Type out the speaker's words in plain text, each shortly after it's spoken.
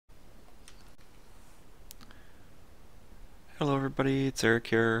Hello everybody, it's Eric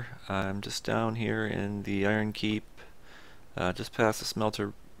here. I'm just down here in the Iron Keep, just past the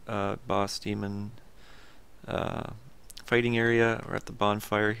smelter boss demon fighting area. We're at the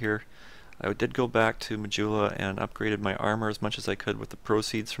bonfire here. I did go back to Majula and upgraded my armor as much as I could with the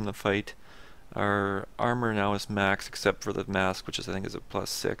proceeds from the fight. Our armor now is max except for the mask, which I think is a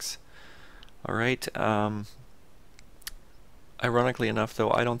 +6. Alright, ironically enough though,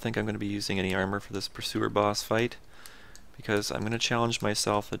 I don't think I'm going to be using any armor for this Pursuer boss fight, because I'm going to challenge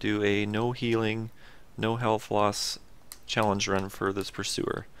myself to do a no healing, no health loss challenge run for this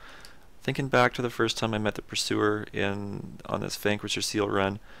Pursuer. Thinking back to the first time I met the Pursuer on this Vanquisher Seal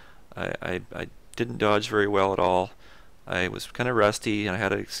run, I didn't dodge very well at all. I was kind of rusty and I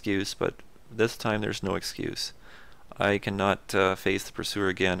had an excuse, but this time there's no excuse. I cannot face the Pursuer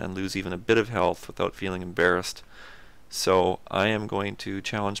again and lose even a bit of health without feeling embarrassed. So I am going to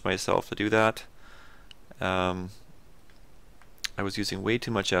challenge myself to do that. I was using way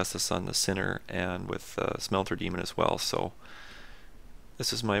too much Estus on the Sinner and with Smelter Demon as well, so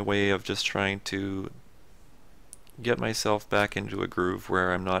this is my way of just trying to get myself back into a groove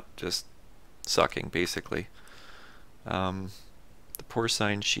where I'm not just sucking, basically. The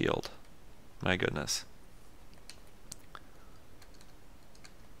porcine shield, my goodness.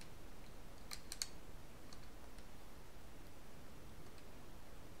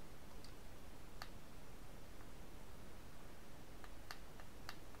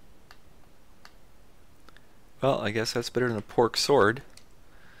 Well, I guess that's better than a pork sword.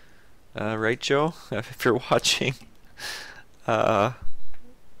 Right, Joe? If you're watching.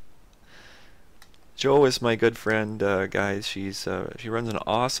 Joe is my good friend, guys. She runs an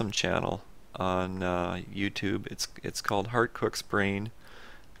awesome channel on YouTube. It's called Heart Cook's Brain,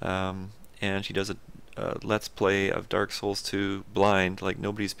 and she does a Let's Play of Dark Souls 2 blind like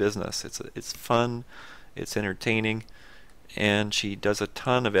nobody's business. It's fun, it's entertaining, and she does a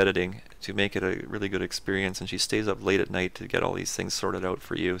ton of editing to make it a really good experience, and she stays up late at night to get all these things sorted out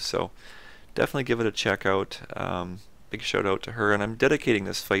for you. So definitely give it a check out. Big shout out to her, and I'm dedicating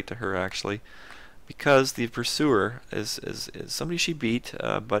this fight to her actually, because the Pursuer is somebody she beat,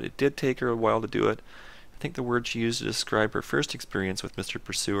 but it did take her a while to do it. I think the word she used to describe her first experience with Mr.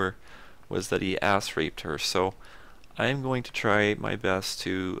 Pursuer was that he ass raped her. So I am going to try my best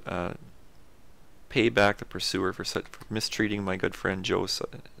to pay back the Pursuer for mistreating my good friend Joe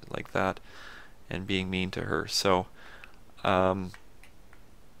like that and being mean to her. So but I'm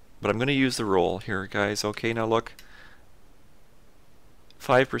going to use the roll here, guys. Okay, now look,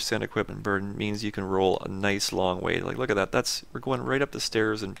 5% equipment burden means you can roll a nice long way. Like, look at that. We're going right up the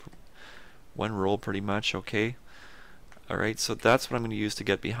stairs in one roll pretty much. Okay, alright, so that's what I'm going to use to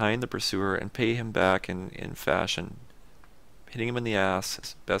get behind the Pursuer and pay him back in fashion. Hitting him in the ass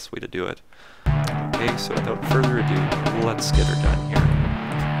is the best way to do it. Okay, so without further ado, let's get her done here.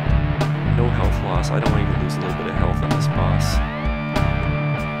 No health loss. I don't want to even lose a little bit of health on this boss.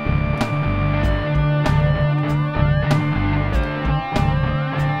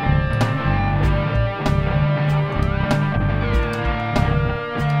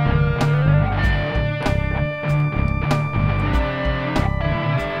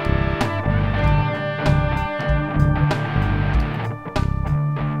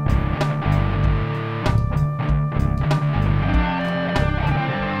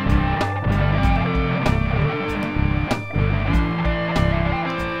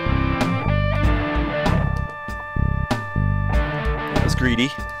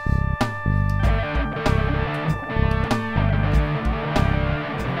 Greedy.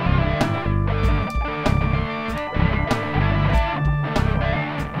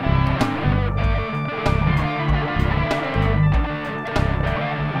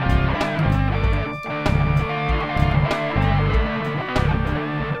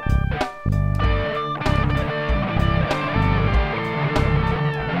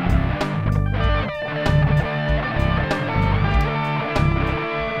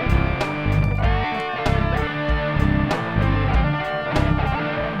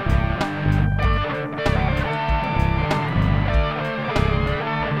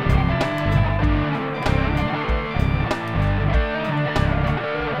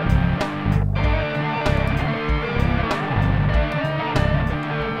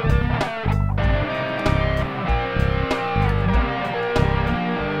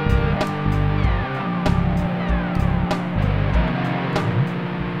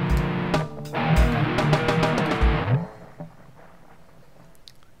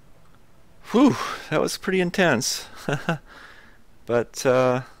 Whew, that was pretty intense. But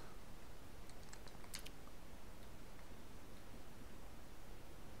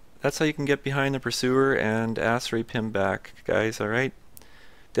that's how you can get behind the Pursuer and ask rape him back, guys. Alright?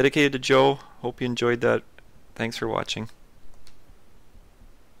 Dedicated to Joe. Hope you enjoyed that. Thanks for watching.